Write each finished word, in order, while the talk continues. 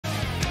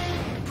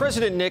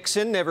President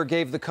Nixon never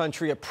gave the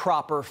country a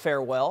proper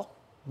farewell,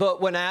 but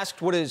when asked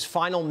what his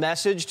final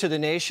message to the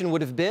nation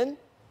would have been,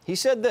 he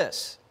said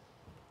this.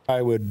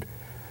 I would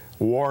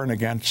warn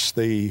against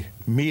the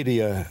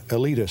media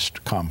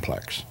elitist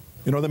complex.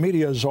 You know, the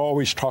media is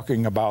always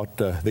talking about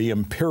the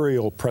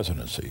imperial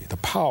presidency, the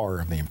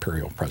power of the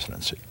imperial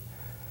presidency.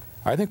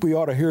 I think we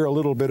ought to hear a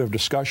little bit of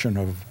discussion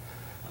of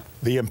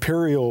the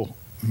imperial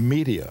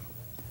media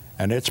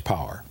and its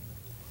power.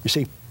 You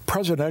see,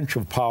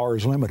 presidential power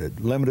is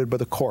limited by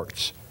the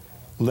courts,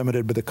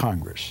 limited by the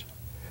Congress.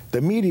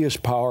 The media's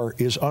power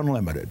is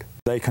unlimited.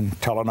 They can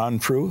tell an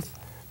untruth,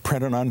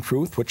 print an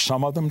untruth, which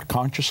some of them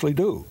consciously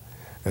do,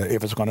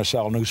 if it's going to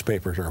sell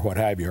newspapers or what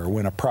have you, or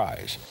win a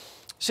prize.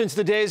 Since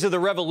the days of the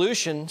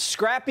Revolution,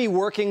 scrappy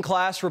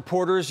working-class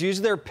reporters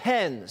used their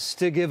pens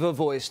to give a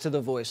voice to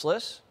the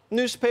voiceless.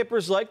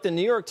 Newspapers like the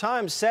New York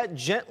Times sat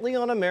gently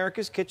on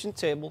America's kitchen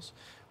tables,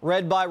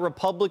 read by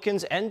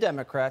Republicans and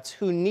Democrats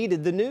who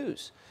needed the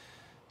news.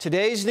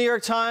 Today's New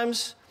York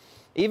Times,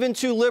 even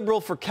too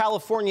liberal for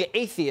California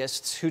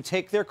atheists who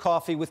take their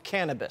coffee with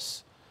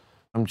cannabis.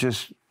 I'm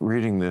just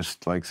reading this,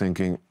 like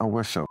thinking, oh,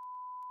 we're so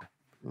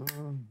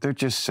They're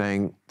just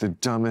saying the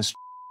dumbest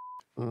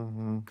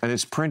and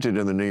it's printed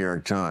in the New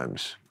York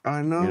Times.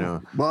 I know. You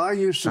know, well, I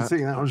used to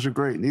think that was a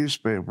great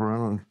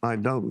newspaper, and I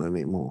don't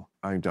anymore.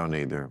 I don't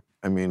either.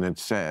 I mean,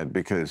 it's sad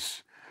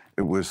because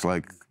it was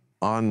like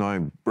on my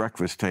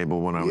breakfast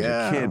table when I was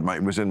a kid.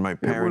 It was in my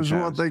parents'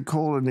 house. It was what they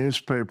call a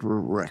newspaper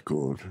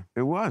record.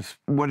 It was.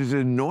 What is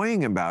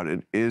annoying about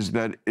it is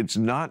that it's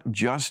not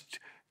just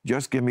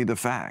give me the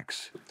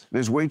facts.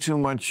 There's way too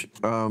much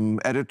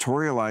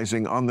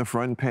editorializing on the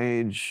front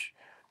page.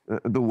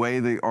 The way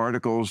the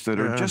articles that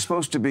are just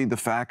supposed to be the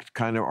fact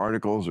kind of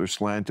articles are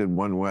slanted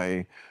one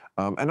way.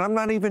 And I'm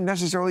not even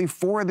necessarily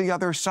for the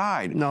other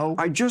side. No.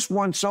 I just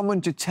want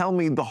someone to tell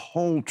me the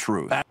whole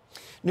truth.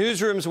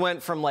 Newsrooms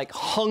went from like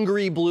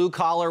hungry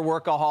blue-collar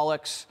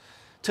workaholics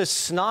to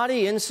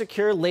snotty,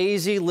 insecure,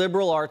 lazy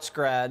liberal arts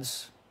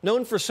grads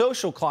known for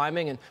social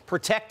climbing and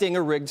protecting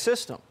a rigged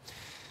system.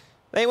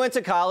 They went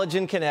to college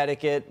in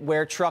Connecticut,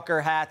 wear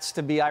trucker hats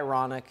to be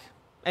ironic,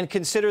 and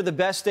consider the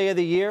best day of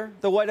the year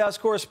the White House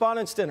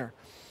Correspondents' Dinner,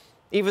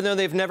 even though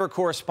they've never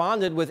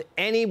corresponded with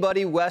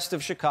anybody west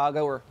of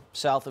Chicago or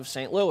south of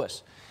St.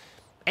 Louis.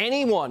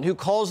 Anyone who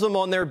calls them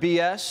on their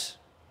BS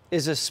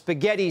is a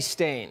spaghetti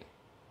stain.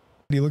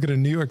 You look at a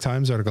New York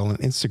Times article on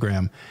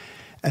Instagram,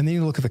 and then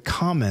you look at the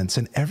comments,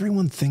 and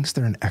everyone thinks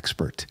they're an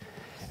expert.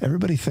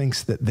 Everybody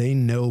thinks that they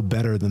know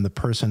better than the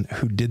person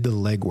who did the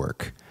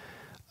legwork.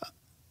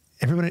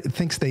 Everybody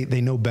thinks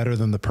they know better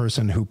than the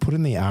person who put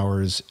in the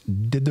hours,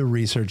 did the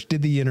research,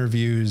 did the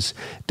interviews,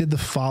 did the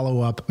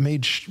follow-up,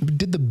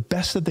 did the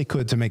best that they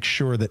could to make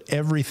sure that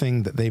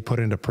everything that they put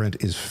into print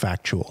is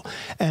factual.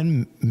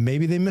 And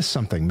maybe they missed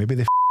something, maybe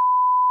they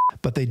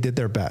but they did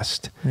their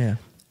best. Yeah.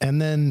 And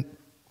then,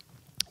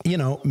 you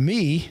know,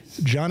 me,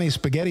 Johnny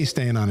Spaghetti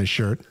stain on his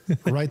shirt,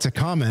 writes a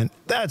comment,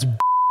 that's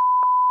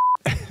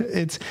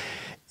it's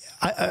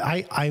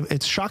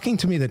shocking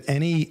to me that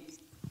any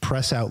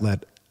press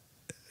outlet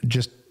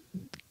just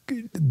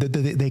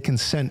they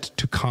consent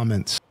to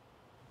comments.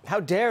 How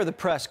dare the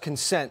press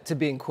consent to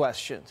being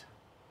questioned?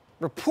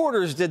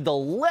 Reporters did the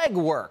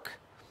legwork.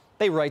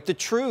 They write the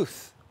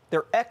truth.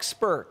 They're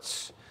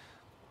experts.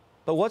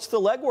 But what's the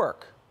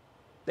legwork?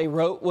 They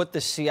wrote what the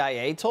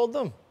CIA told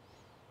them.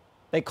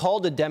 They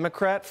called a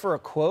Democrat for a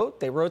quote.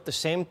 They wrote the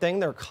same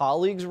thing their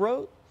colleagues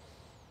wrote.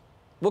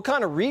 What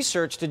kind of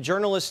research did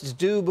journalists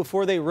do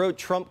before they wrote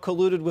Trump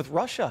colluded with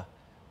Russia?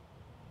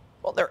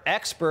 Well, they're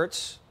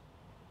experts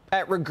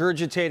at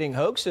regurgitating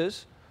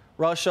hoaxes.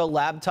 Russia,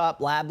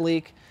 laptop, lab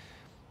leak.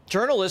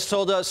 Journalists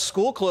told us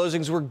school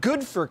closings were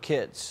good for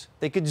kids.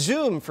 They could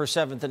Zoom for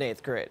 7th and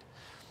 8th grade.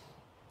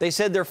 They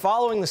said they're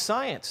following the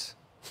science.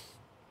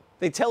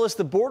 They tell us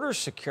the border's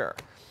secure.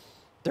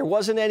 There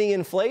wasn't any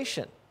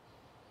inflation.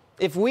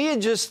 If we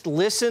had just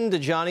listened to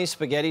Johnny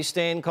Spaghetti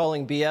Stain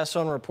calling BS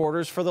on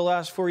reporters for the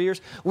last 4 years,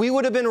 we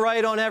would have been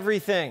right on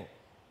everything.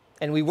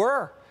 And we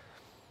were.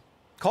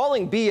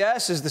 Calling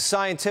BS is the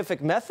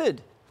scientific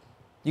method.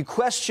 You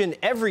question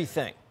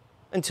everything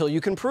until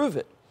you can prove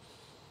it.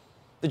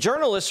 The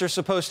journalists are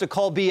supposed to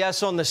call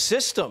BS on the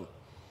system.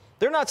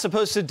 They're not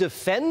supposed to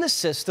defend the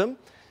system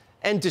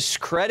and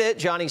discredit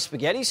Johnny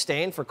Spaghetti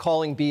Stain for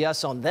calling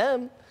BS on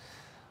them.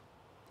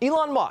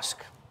 Elon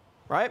Musk,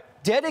 right?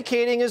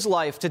 Dedicating his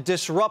life to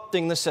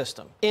disrupting the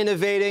system,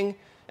 innovating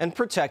and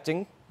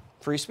protecting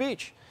free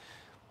speech.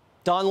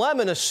 Don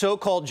Lemon, a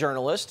so-called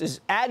journalist, is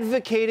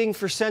advocating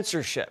for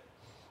censorship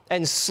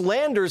and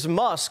slanders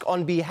Musk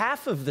on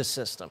behalf of the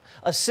system,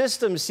 a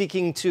system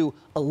seeking to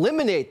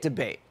eliminate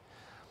debate.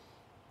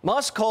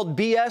 Musk called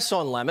BS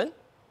on Lemon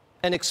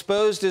and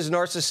exposed his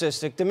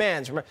narcissistic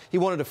demands. Remember, he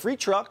wanted a free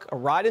truck, a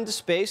ride into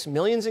space,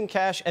 millions in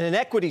cash, and an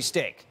equity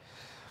stake.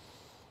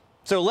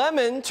 So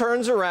Lemon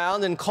turns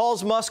around and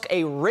calls Musk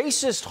a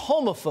racist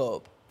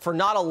homophobe for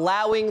not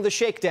allowing the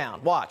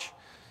shakedown. Watch.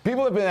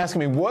 People have been asking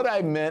me what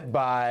I meant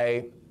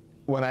by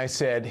when I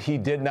said he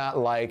did not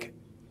like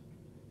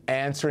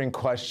answering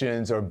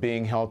questions or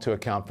being held to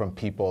account from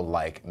people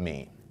like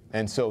me.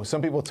 And so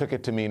some people took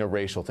it to mean a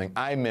racial thing.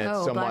 I meant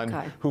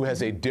someone who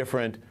has a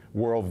different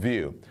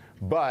worldview.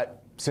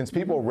 But since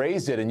people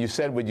raised it and you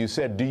said what you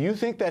said, do you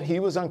think that he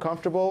was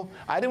uncomfortable?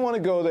 I didn't want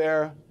to go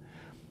there.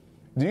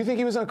 Do you think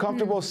he was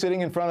uncomfortable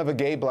sitting in front of a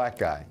gay black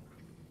guy?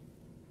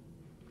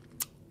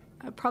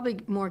 Probably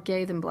more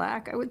gay than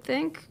black, I would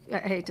think. I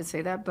hate to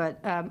say that, but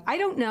I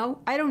don't know.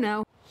 I don't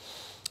know.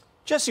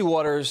 Jesse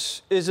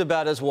Watters is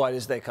about as white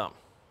as they come.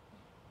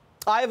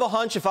 I have a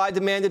hunch if I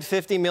demanded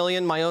 $50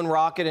 million, my own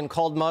rocket, and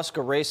called Musk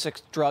a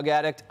racist drug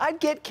addict, I'd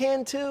get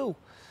canned too.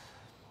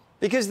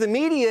 Because the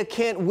media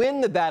can't win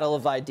the battle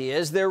of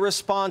ideas. Their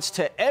response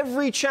to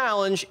every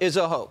challenge is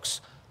a hoax.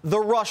 The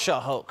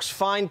Russia hoax,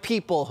 fine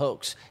people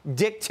hoax,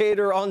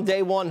 dictator on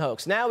day one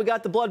hoax. Now we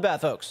got the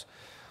bloodbath hoax.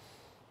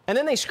 And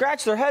then they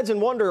scratch their heads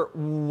and wonder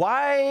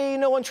why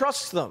no one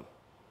trusts them.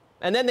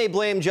 And then they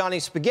blame Johnny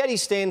Spaghetti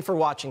Stain for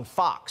watching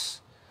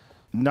Fox.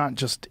 Not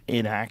just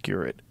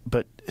inaccurate,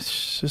 but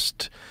it's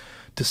just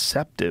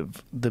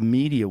deceptive the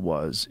media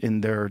was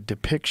in their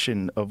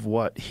depiction of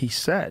what he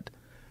said,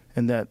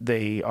 and that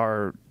they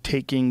are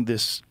taking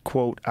this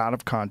quote out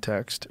of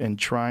context and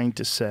trying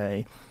to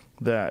say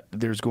that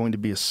there's going to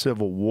be a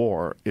civil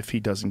war if he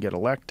doesn't get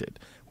elected,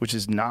 which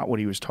is not what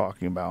he was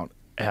talking about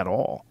at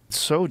all. It's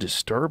so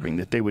disturbing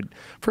that they would,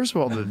 first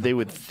of all, that they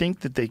would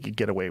think that they could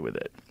get away with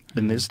it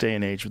in this day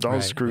and age with all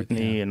the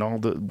scrutiny and all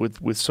the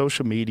with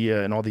social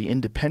media and all the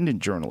independent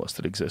journalists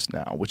that exist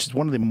now, which is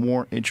one of the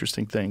more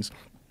interesting things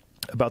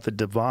about the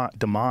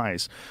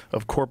demise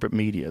of corporate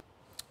media.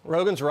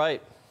 Rogan's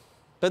right,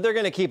 but they're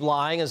going to keep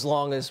lying as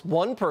long as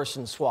one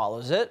person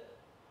swallows it.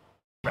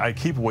 I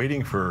keep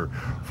waiting for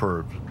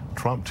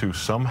Trump to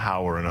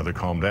somehow or another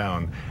calm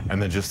down,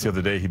 and then just the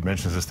other day he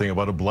mentions this thing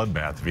about a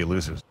bloodbath if he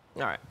loses.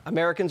 All right,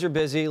 Americans are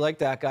busy, like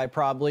that guy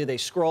probably. They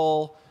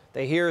scroll,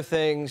 they hear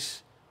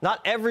things. Not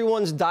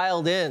everyone's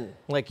dialed in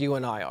like you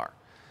and I are.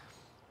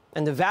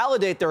 And to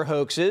validate their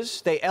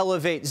hoaxes, they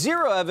elevate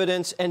zero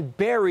evidence and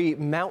bury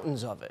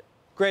mountains of it.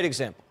 Great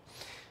example.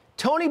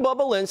 Tony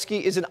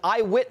Bobulinski is an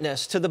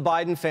eyewitness to the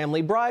Biden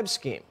family bribe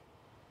scheme.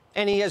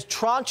 And he has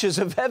tranches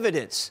of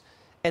evidence,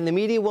 and the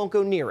media won't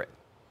go near it.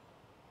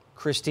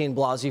 Christine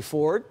Blasey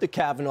Ford, the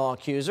Kavanaugh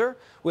accuser,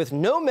 with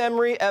no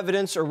memory,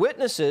 evidence, or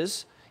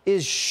witnesses,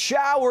 is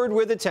showered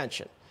with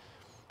attention.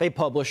 They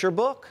publish her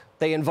book.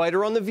 They invite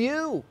her on The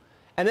View.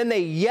 And then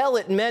they yell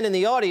at men in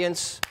the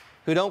audience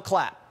who don't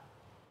clap.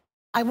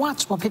 I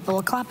watched while people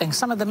were clapping.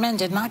 Some of the men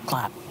did not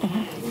clap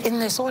in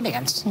this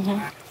audience.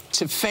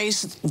 To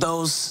face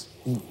those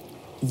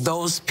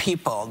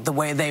people, the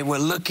way they were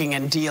looking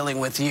and dealing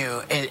with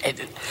you,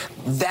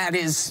 that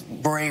is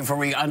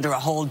bravery under a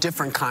whole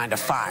different kind of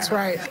fire. That's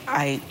right.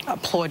 I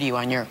applaud you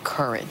on your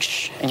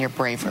courage and your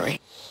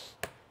bravery.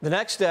 The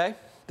next day,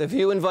 The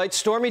View invites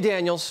Stormy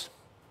Daniels,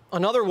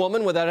 another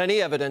woman without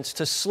any evidence,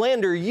 to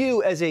slander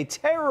you as a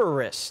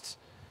terrorist.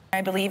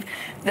 I believe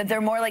that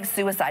they're more like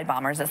suicide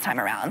bombers this time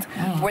around,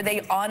 where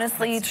they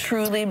honestly,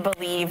 truly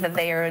believe that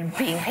they are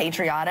being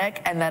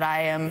patriotic and that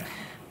I am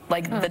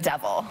like the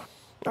devil. All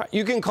right,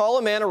 you can call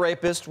a man a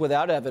rapist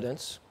without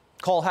evidence,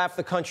 call half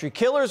the country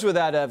killers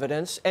without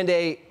evidence, and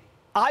a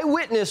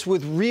eyewitness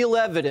with real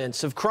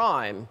evidence of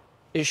crime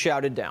is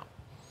shouted down.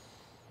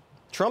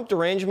 Trump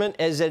derangement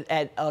is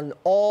at an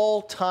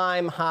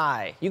all-time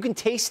high. You can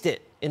taste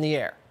it in the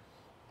air.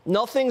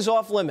 Nothing's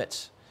off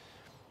limits.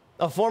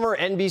 A former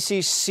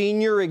NBC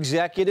senior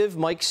executive,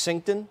 Mike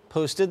Singleton,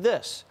 posted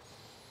this.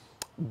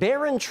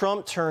 Barron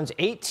Trump turns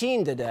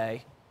 18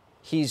 today.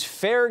 He's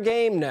fair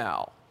game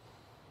now.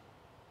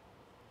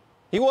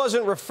 He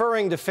wasn't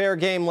referring to fair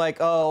game like,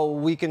 oh,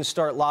 we can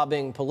start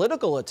lobbying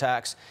political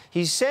attacks.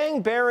 He's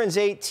saying Barron's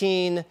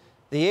 18,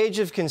 the age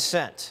of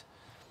consent.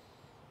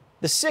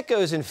 The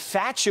sicko's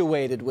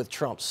infatuated with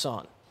Trump's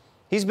son.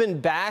 He's been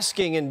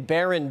basking in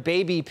Barron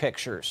baby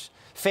pictures,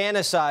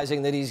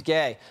 fantasizing that he's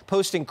gay,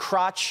 posting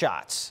crotch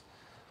shots.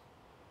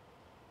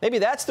 Maybe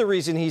that's the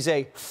reason he's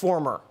a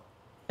former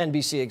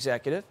NBC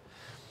executive.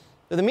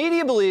 The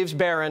media believes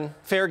Barron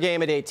fair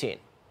game at 18.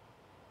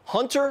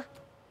 Hunter,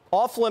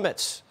 off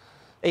limits.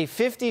 A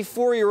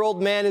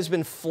 54-year-old man who's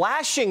been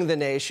flashing the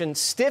nation,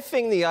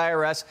 stiffing the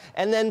IRS,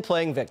 and then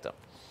playing victim.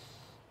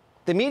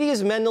 The media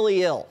is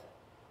mentally ill.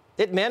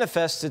 It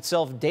manifests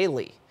itself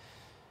daily.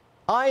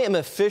 I am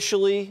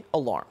officially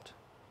alarmed,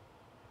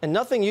 and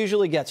nothing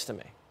usually gets to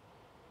me.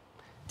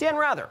 Dan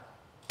Rather,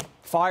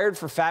 fired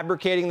for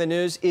fabricating the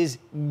news, is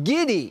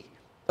giddy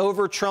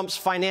over Trump's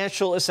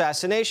financial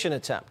assassination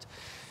attempt,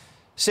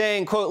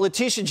 saying, quote,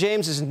 Letitia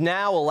James is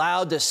now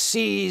allowed to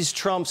seize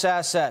Trump's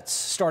assets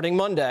starting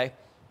Monday.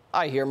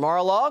 I hear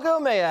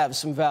Mar-a-Lago may have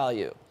some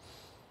value.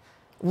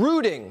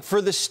 Rooting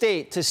for the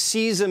state to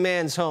seize a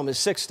man's home is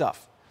sick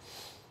stuff.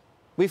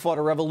 We fought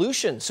a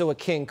revolution so a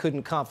king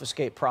couldn't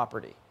confiscate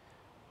property.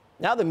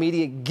 Now the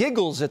media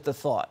giggles at the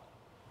thought.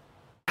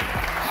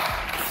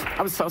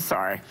 I'm so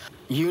sorry.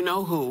 You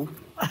know who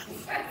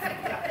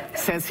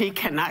says he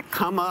cannot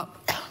come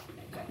up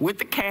with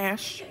the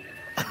cash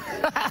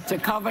to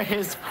cover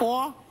his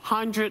 4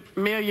 $400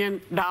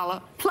 million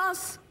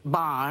plus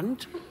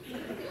bond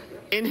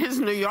in his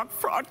New York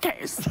fraud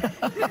case.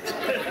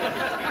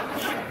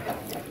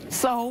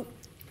 So,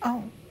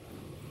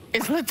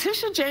 is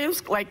Letitia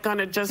James like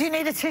gonna just? Do you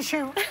need a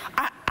tissue?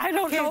 I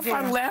don't know if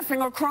I'm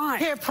laughing or crying.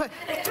 Here,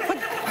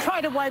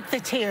 try to wipe the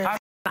tears.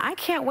 I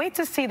can't wait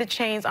to see the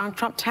chains on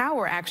Trump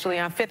Tower, actually,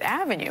 on Fifth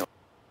Avenue.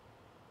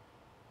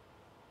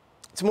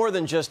 It's more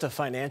than just a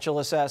financial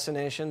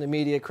assassination the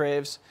media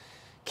craves.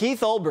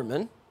 Keith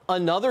Olbermann,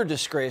 another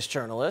disgraced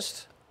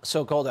journalist,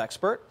 so-called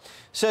expert,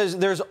 says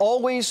there's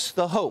always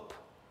the hope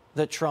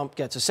that Trump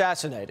gets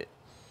assassinated.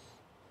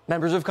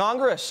 Members of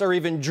Congress are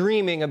even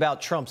dreaming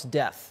about Trump's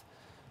death.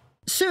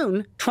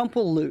 Soon, Trump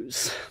will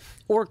lose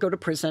or go to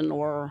prison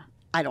or,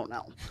 I don't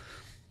know,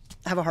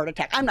 have a heart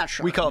attack. I'm not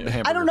sure. We call it the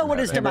hamburger. I don't know what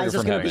his demise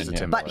is going to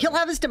be, but he'll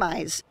have his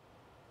demise.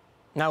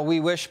 Now, we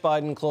wish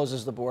Biden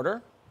closes the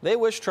border. They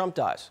wish Trump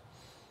dies.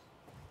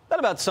 That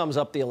about sums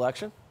up the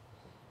election.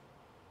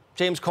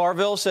 James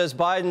Carville says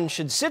Biden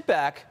should sit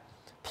back,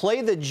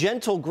 play the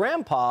gentle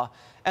grandpa,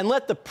 and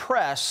let the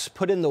press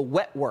put in the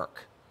wet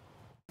work.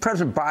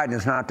 President Biden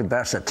is not the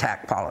best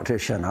attack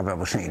politician I've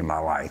ever seen in my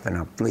life, and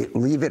I'll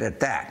leave it at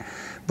that.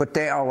 But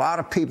there are a lot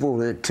of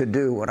people to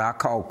do what I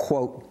call,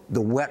 quote,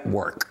 the wet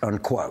work,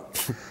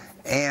 unquote.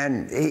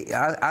 And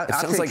I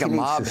think like he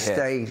needs to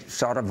stay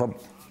sort of a...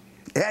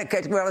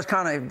 Well, it's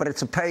kind of, but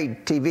it's a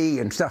paid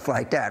TV and stuff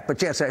like that. But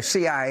yes, a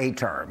CIA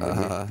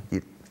term.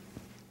 You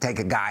take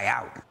a guy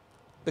out.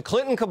 The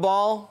Clinton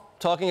cabal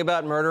talking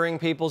about murdering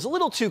people is a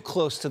little too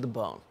close to the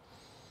bone.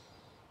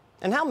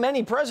 And how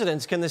many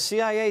presidents can the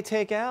CIA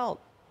take out?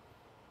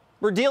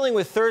 We're dealing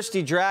with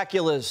thirsty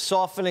Draculas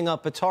softening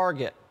up a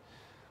target.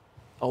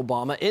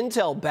 Obama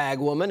intel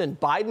bagwoman and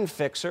Biden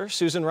fixer,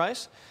 Susan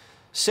Rice,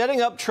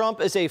 setting up Trump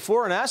as a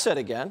foreign asset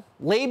again,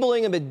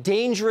 labeling him a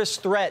dangerous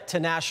threat to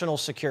national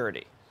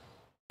security.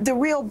 The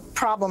real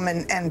problem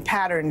and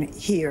pattern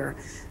here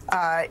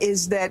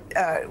is that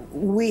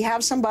we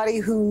have somebody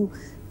who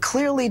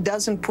clearly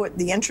doesn't put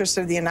the interests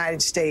of the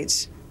United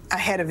States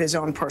ahead of his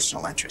own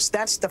personal interests.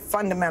 That's the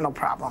fundamental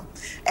problem.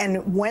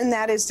 And when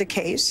that is the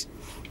case,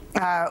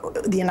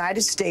 the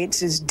United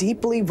States is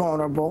deeply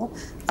vulnerable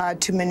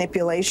to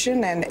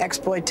manipulation and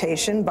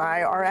exploitation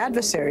by our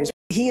adversaries.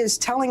 He is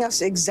telling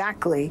us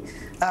exactly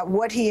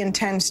what he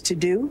intends to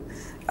do,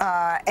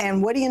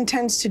 and what he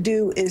intends to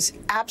do is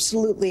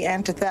absolutely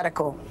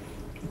antithetical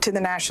to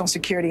the national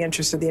security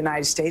interests of the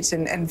United States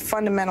and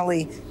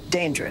fundamentally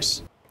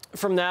dangerous.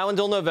 From now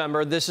until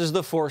November, this is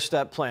the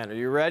four-step plan. Are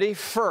you ready?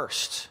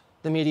 First,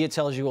 the media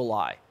tells you a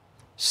lie.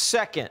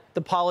 Second,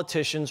 the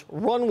politicians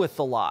run with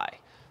the lie.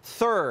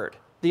 Third,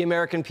 the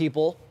American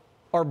people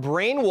are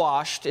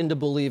brainwashed into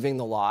believing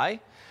the lie.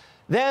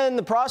 Then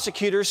the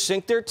prosecutors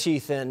sink their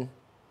teeth in,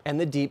 and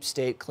the deep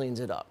state cleans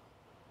it up.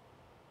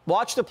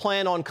 Watch the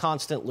plan on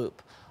constant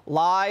loop.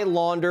 Lie,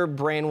 launder,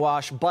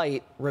 brainwash,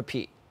 bite,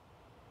 repeat.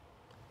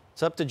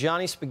 It's up to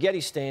Johnny Spaghetti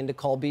Stain to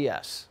call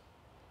BS.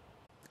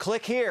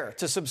 Click here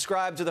to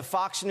subscribe to the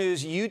Fox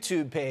News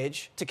YouTube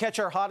page to catch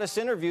our hottest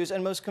interviews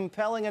and most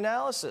compelling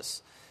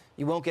analysis.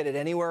 You won't get it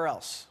anywhere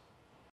else.